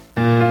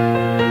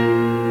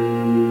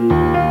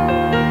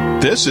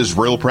This is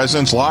Real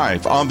Presence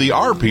Live on the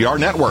RPR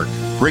Network,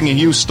 bringing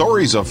you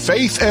stories of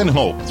faith and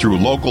hope through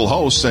local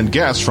hosts and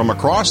guests from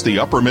across the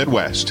upper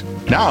Midwest.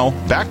 Now,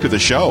 back to the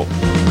show.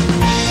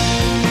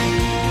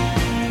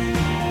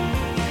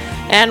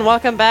 And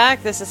welcome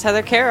back. This is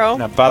Heather Caro.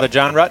 And I'm Father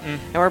John Rutten.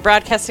 And we're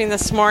broadcasting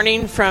this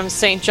morning from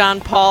St. John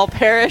Paul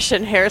Parish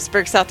in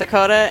Harrisburg, South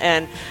Dakota.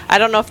 And I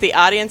don't know if the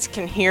audience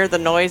can hear the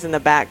noise in the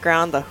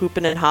background, the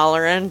hooping and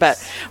hollering,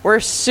 but we're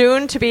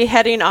soon to be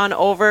heading on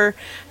over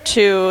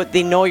to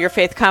the Know Your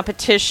Faith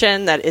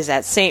competition that is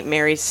at St.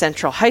 Mary's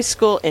Central High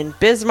School in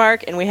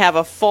Bismarck. And we have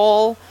a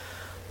full,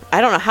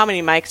 I don't know how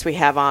many mics we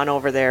have on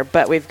over there,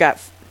 but we've got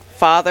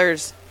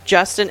Fathers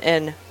Justin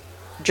and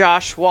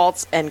Josh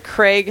Waltz and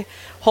Craig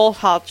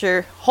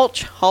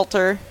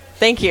Holtzhalter.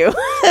 Thank you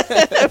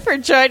for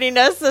joining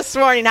us this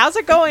morning. How's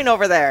it going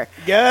over there?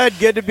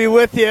 Good to be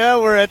with you.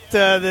 We're at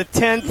the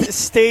 10th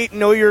State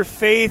Know Your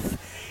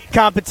Faith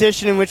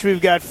competition, in which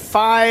we've got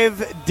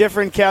 5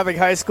 different Catholic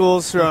high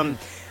schools from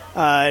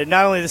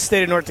not only the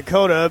state of North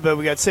Dakota, but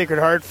we got Sacred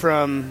Heart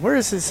from, where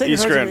is it?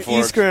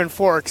 East Grand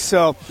Forks.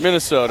 So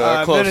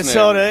Minnesota,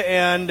 Minnesota,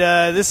 and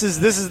this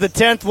is the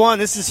 10th one.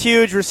 This is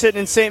huge. We're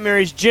sitting in St.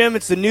 Mary's Gym.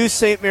 It's the new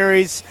St.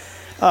 Mary's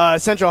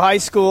Central High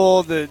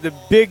School, the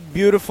big,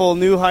 beautiful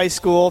new high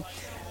school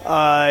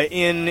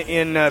in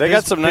they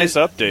got some nice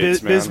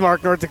updates, man.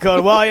 Bismarck, North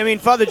Dakota. Well, I mean,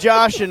 Father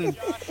Josh and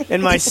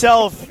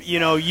myself,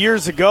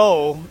 years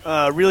ago,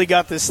 really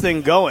got this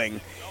thing going,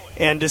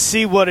 and to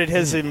see what it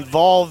has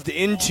evolved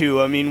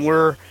into. I mean,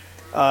 we're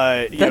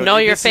Know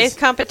Your Faith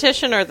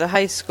competition or the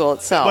high school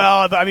itself?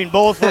 Well, I mean,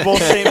 we're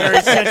both St.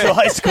 Mary's Central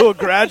High School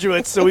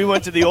graduates, so we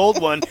went to the old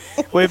one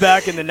way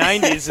back in the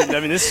 90s, and I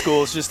mean, this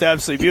school is just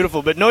absolutely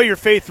beautiful. But Know Your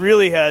Faith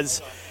really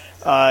has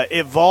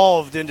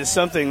evolved into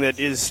something that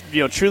is,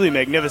 truly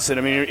magnificent.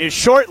 I mean,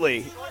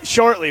 shortly,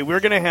 we're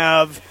going to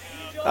have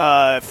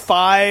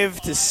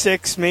 5 to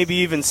 6, maybe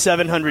even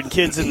 700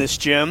 kids in this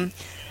gym.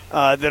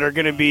 That are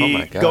going to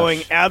be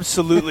going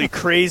absolutely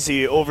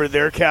crazy over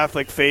their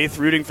Catholic faith,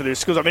 rooting for their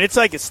schools. I mean, it's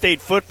like a state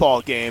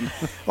football game,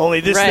 only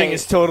this thing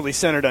is totally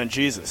centered on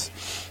Jesus.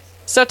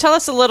 So tell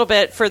us a little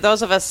bit, for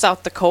those of us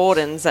South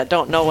Dakotans that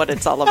don't know what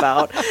it's all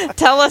about,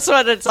 tell us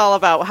what it's all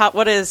about.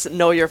 What is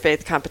Know Your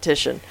Faith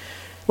competition?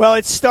 Well,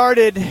 it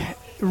started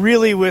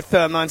really with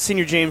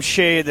Monsignor James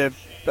Shea, the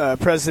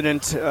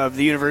president of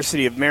the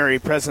University of Mary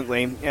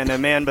presently, and a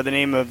man by the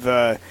name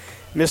of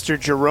Mr.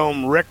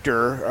 Jerome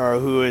Richter,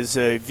 who is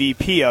a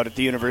VP out at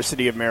the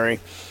University of Mary.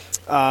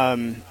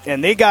 And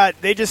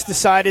they just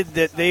decided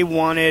that they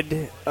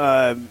wanted,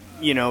 to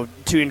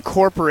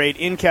incorporate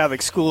in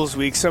Catholic Schools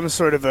Week some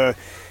sort of a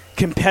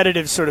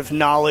competitive sort of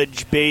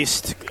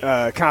knowledge-based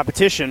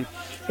competition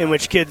in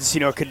which kids,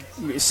 could,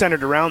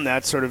 centered around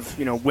that, sort of,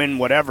 win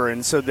whatever.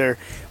 And so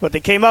what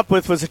they came up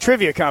with was a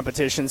trivia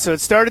competition. So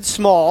it started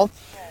small.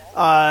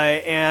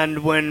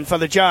 And when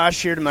Father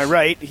Josh, here to my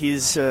right,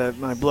 he's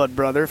my blood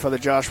brother, Father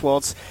Josh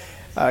Waltz,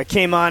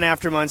 came on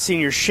after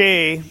Monsignor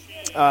Shea,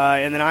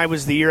 and then I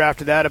was the year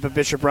after that up at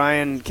Bishop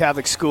Ryan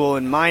Catholic School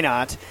in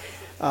Minot,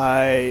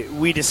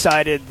 we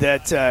decided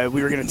that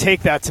we were going to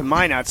take that to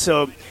Minot.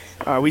 So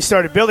we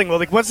started building.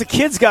 Well, once the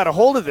kids got a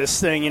hold of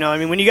this thing,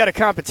 when you got a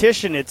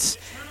competition, it's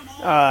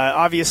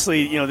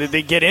obviously,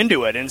 they get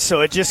into it. And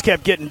so it just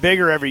kept getting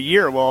bigger every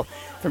year. Well,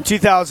 from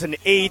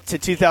 2008 to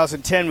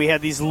 2010, we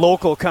had these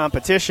local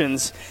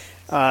competitions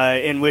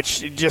in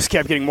which it just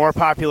kept getting more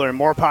popular and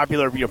more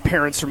popular.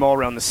 Parents from all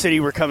around the city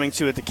were coming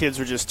to it. The kids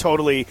were just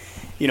totally,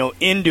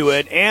 into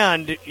it,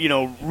 and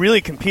really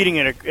competing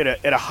at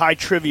a high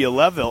trivia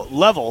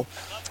level.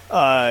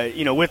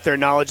 With their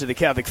knowledge of the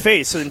Catholic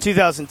faith. So in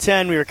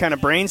 2010, we were kind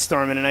of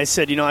brainstorming, and I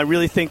said, I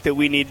really think that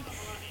we need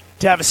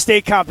to have a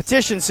state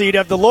competition. So you'd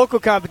have the local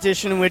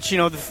competition in which,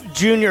 the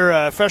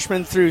junior,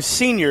 freshmen through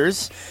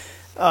seniors,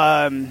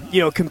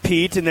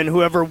 compete, and then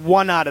whoever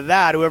won out of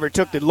that, whoever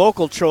took the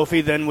local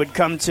trophy, then would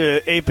come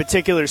to a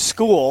particular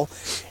school,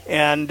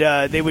 and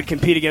they would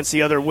compete against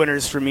the other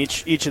winners from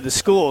each of the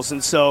schools.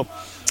 And so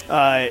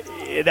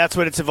that's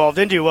what it's evolved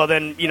into. Well,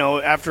 then,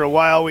 after a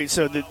while,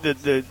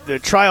 the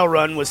trial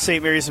run was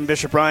St. Mary's and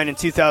Bishop Ryan in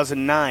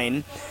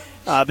 2009.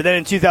 But then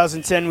in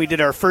 2010, we did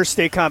our first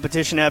state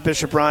competition at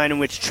Bishop Ryan, in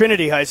which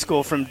Trinity High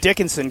School from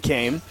Dickinson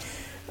came.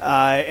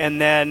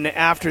 And then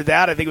after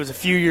that, I think it was a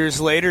few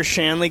years later,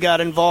 Shanley got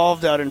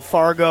involved out in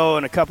Fargo,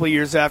 and a couple of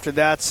years after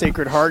that,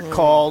 Sacred Heart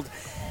called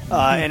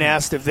and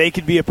asked if they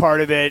could be a part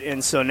of it.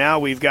 And so now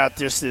we've got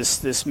just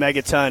this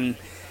megaton,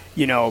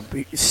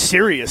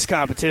 serious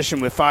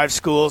competition with 5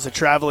 schools, a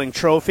traveling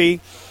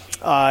trophy.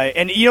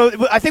 And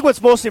I think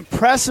what's most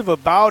impressive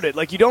about it,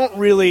 you don't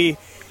really,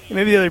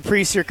 maybe the other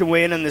priests here can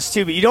weigh in on this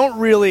too, but you don't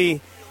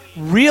really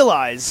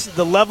realize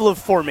the level of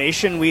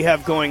formation we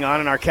have going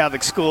on in our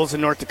Catholic schools in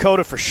North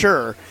Dakota, for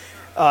sure,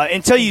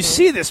 until you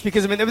see this.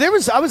 Because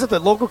I was at the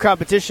local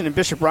competition in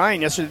Bishop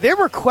Ryan yesterday. There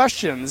were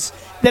questions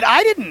that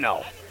I didn't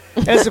know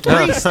as a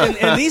priest,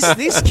 and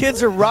these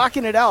kids are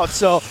rocking it out.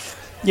 So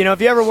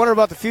if you ever wonder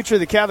about the future of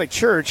the Catholic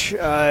Church,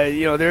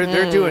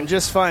 they're doing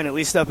just fine, at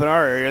least up in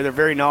our area. They're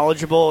very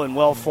knowledgeable and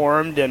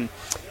well-formed and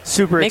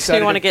super Makes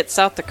excited. me want to get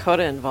South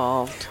Dakota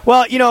involved.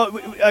 Well,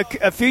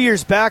 a few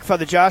years back,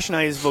 Father Josh and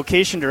I, as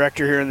vocation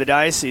director here in the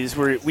diocese,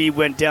 we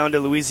went down to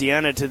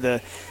Louisiana to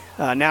the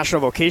National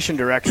Vocation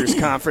Directors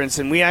Conference,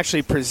 and we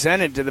actually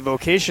presented to the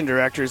vocation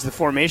directors the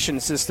formation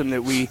system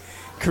that we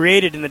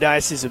created in the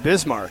Diocese of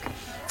Bismarck,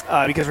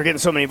 because we're getting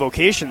so many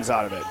vocations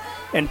out of it.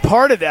 And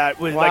part of that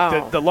was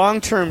like the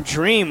long-term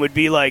dream would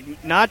be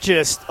like not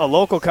just a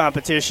local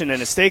competition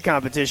and a state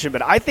competition,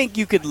 but I think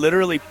you could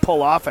literally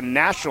pull off a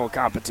national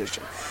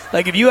competition.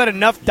 Like if you had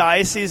enough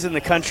dioceses in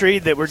the country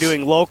that were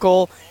doing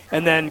local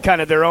and then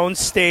kind of their own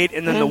state,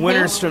 and then the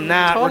winners from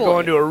that were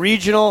going to a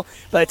regional.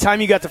 By the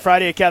time you got to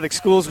Friday at Catholic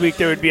Schools Week,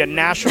 there would be a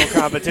national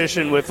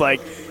competition with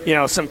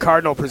some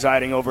cardinal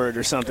presiding over it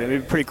or something. It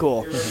would be pretty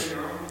cool.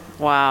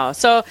 Wow.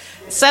 So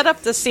set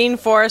up the scene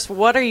for us.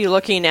 What are you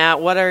looking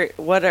at? What are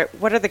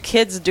the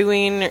kids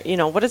doing?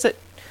 What's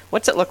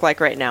it look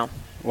like right now?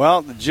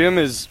 Well, the gym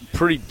is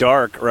pretty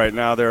dark right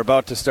now. They're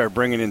about to start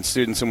bringing in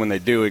students, and when they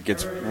do, it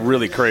gets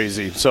really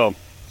crazy. So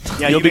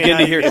you'll begin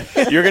to hear.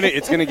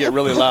 It's going to get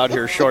really loud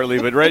here shortly.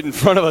 But right in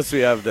front of us,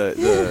 we have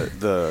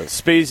the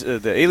space.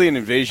 The alien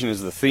invasion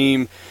is the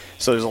theme.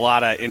 So there's a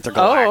lot of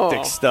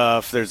intergalactic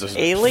stuff. There's a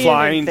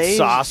flying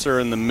saucer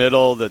in the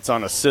middle that's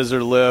on a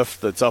scissor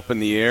lift that's up in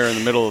the air in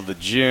the middle of the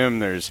gym.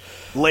 There's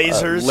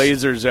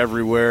lasers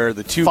everywhere.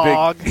 The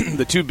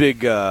two big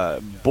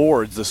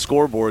boards, the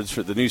scoreboards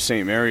for the new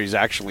St. Mary's,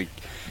 actually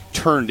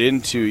turned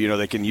into,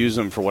 they can use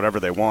them for whatever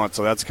they want.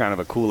 So that's kind of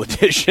a cool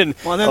addition.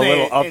 Well, and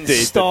then they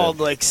installed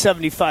like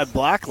 75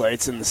 black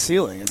lights in the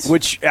ceiling.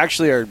 Which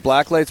actually are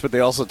black lights, but they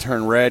also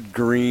turn red,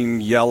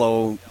 green,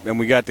 yellow. And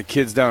we got the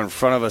kids down in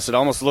front of us. It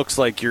almost looks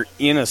like you're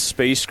in a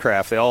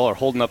spacecraft. They all are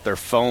holding up their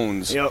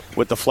phones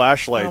with the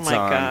flashlights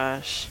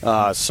gosh.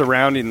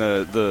 Surrounding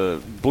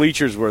the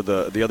bleachers where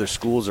the other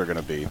schools are going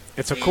to be.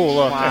 It's a cool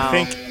look. Wow. I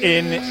think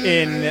in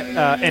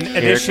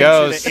addition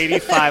to the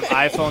 85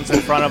 iPhones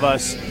in front of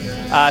us,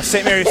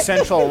 St. Mary's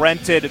Central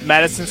rented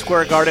Madison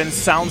Square Garden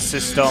sound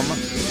system.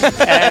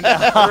 And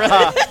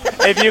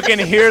if you can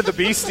hear the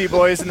Beastie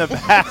Boys in the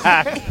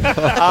back,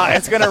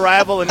 it's going to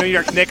rival the New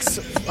York Knicks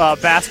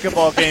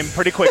basketball game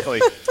pretty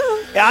quickly.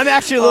 Yeah, I'm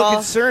actually a little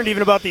concerned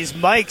even about these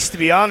mics, to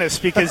be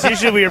honest, because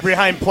usually we are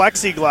behind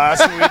plexiglass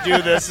when we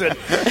do this, and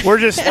we're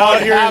just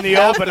out here in the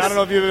open. I don't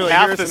know if you really hear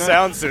half the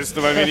sound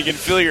system. I mean, you can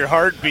feel your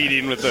heart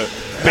beating with the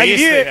bass.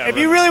 If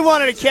you really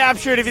wanted to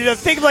capture it, if you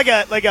think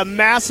of like a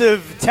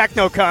massive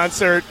techno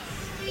concert,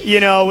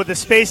 with the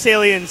Space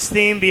Aliens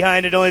theme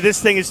behind it, only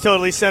this thing is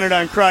totally centered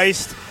on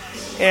Christ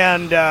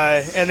and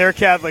their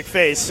Catholic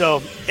faith.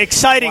 So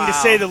exciting to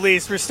say the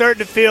least. We're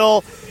starting to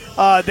feel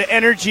the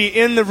energy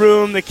in the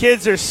room. The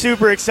kids are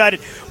super excited.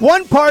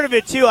 One part of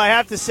it, too, I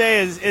have to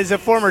say, is a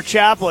former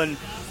chaplain.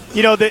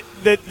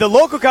 The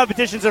local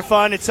competitions are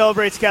fun. It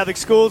celebrates Catholic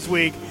Schools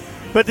Week.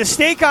 But the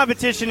state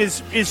competition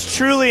is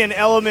truly an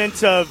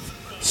element of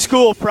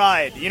school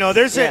pride.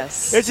 There's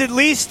at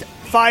least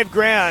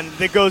 $5,000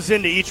 that goes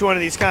into each one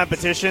of these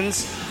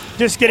competitions.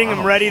 Just getting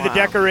them ready, the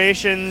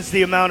decorations,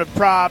 the amount of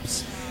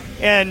props.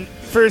 And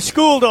for a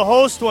school to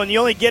host one, you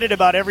only get it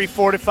about every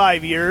 4 to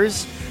 5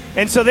 years.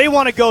 And so they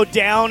want to go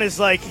down as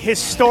like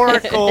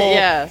historical,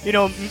 a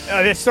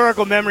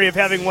historical memory of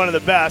having one of the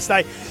best.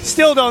 I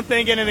still don't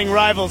think anything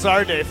rivals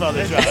our day,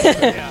 Father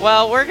Josh.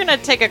 Well, we're going to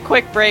take a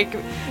quick break,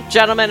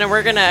 gentlemen, and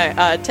we're going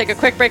to take a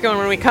quick break. And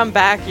when we come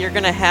back, you're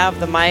going to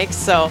have the mics.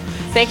 So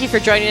thank you for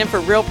joining in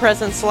for Real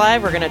Presence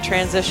Live. We're going to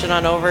transition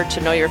on over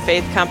to Know Your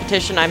Faith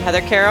competition. I'm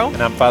Heather Carroll.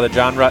 And I'm Father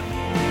John Rutten.